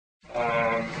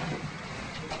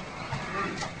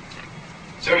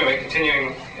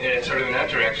continuing sort of in that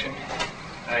direction,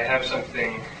 I have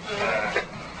something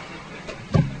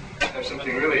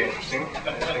really interesting.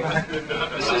 I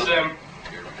think.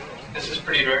 This is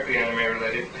pretty directly anime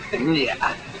related.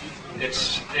 Yeah.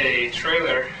 It's a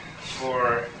trailer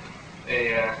for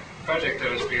a project that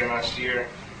was begun last year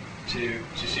to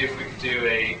see if we could do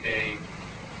a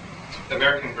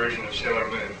American version of Sailor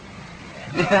Moon.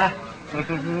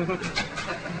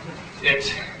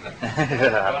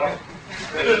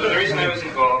 The reason I was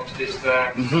involved is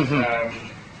that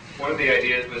one of the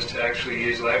ideas was to actually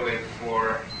use Lightwave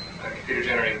for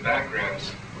computer-generated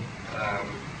backgrounds,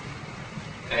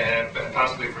 and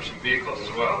possibly for some vehicles as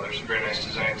well. There's some very nice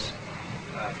designs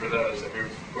for those that we're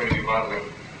going to be modeling.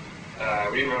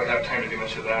 We didn't really have time to do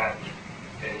much of that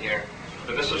in here,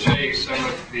 but this will show you some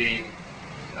of the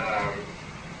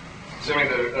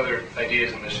other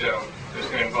ideas in the show. It's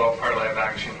going to involve part live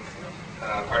action,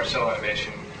 part cell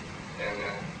animation,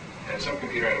 and some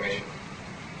computer animation.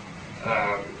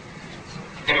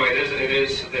 Anyway, it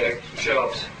is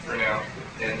shelved for now,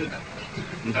 and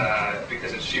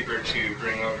because it's cheaper to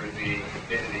bring over the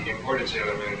imported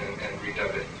Sailor Moon and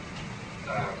redub it.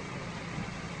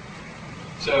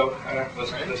 So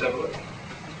let's have a look.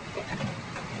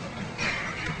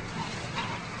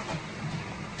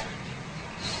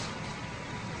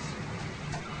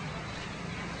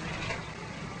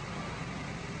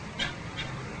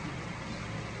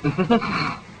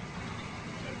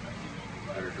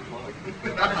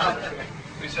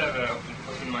 Please have an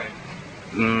open mind.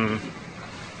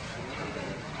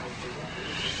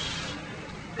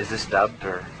 Is this dubbed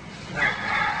or?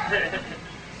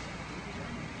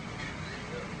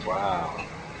 Wow.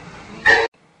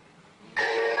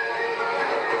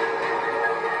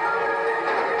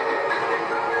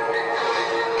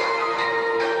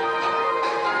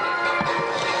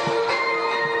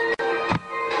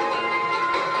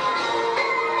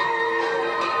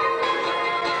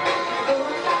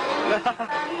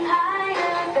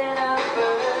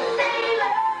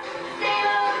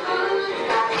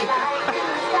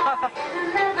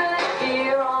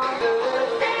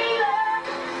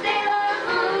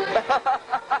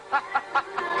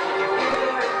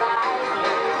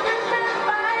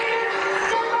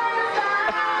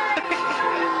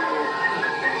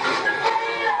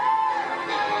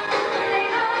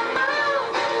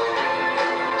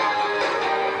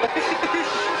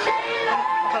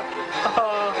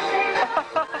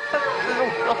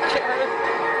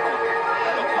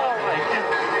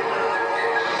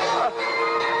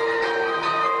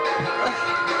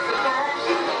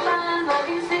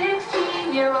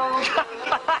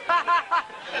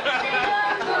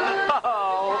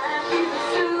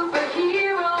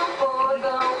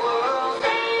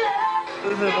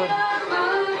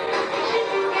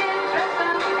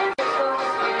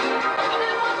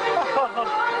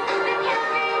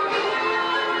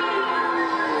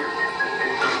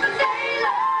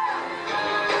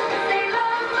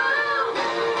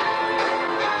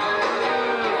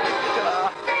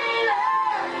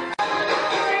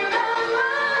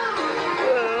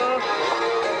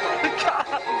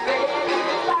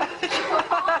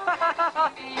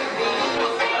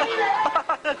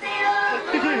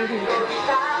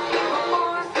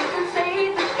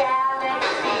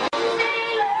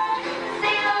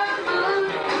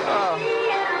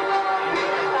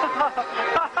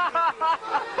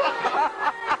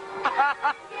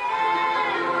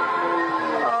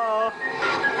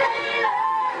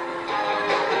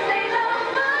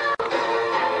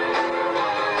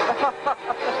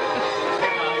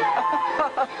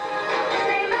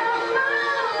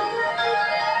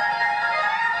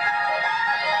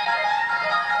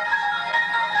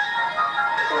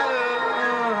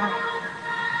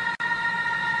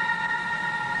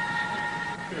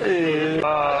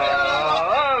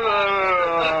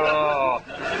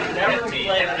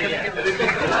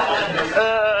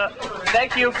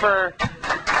 Thank you for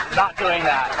not doing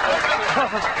that.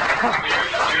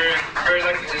 You're very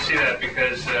lucky to see that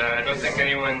because I don't think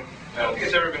anyone,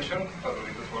 it's ever been shown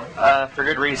publicly before. For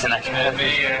good reason, I think.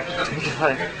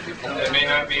 It may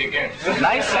not be again.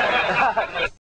 Nice.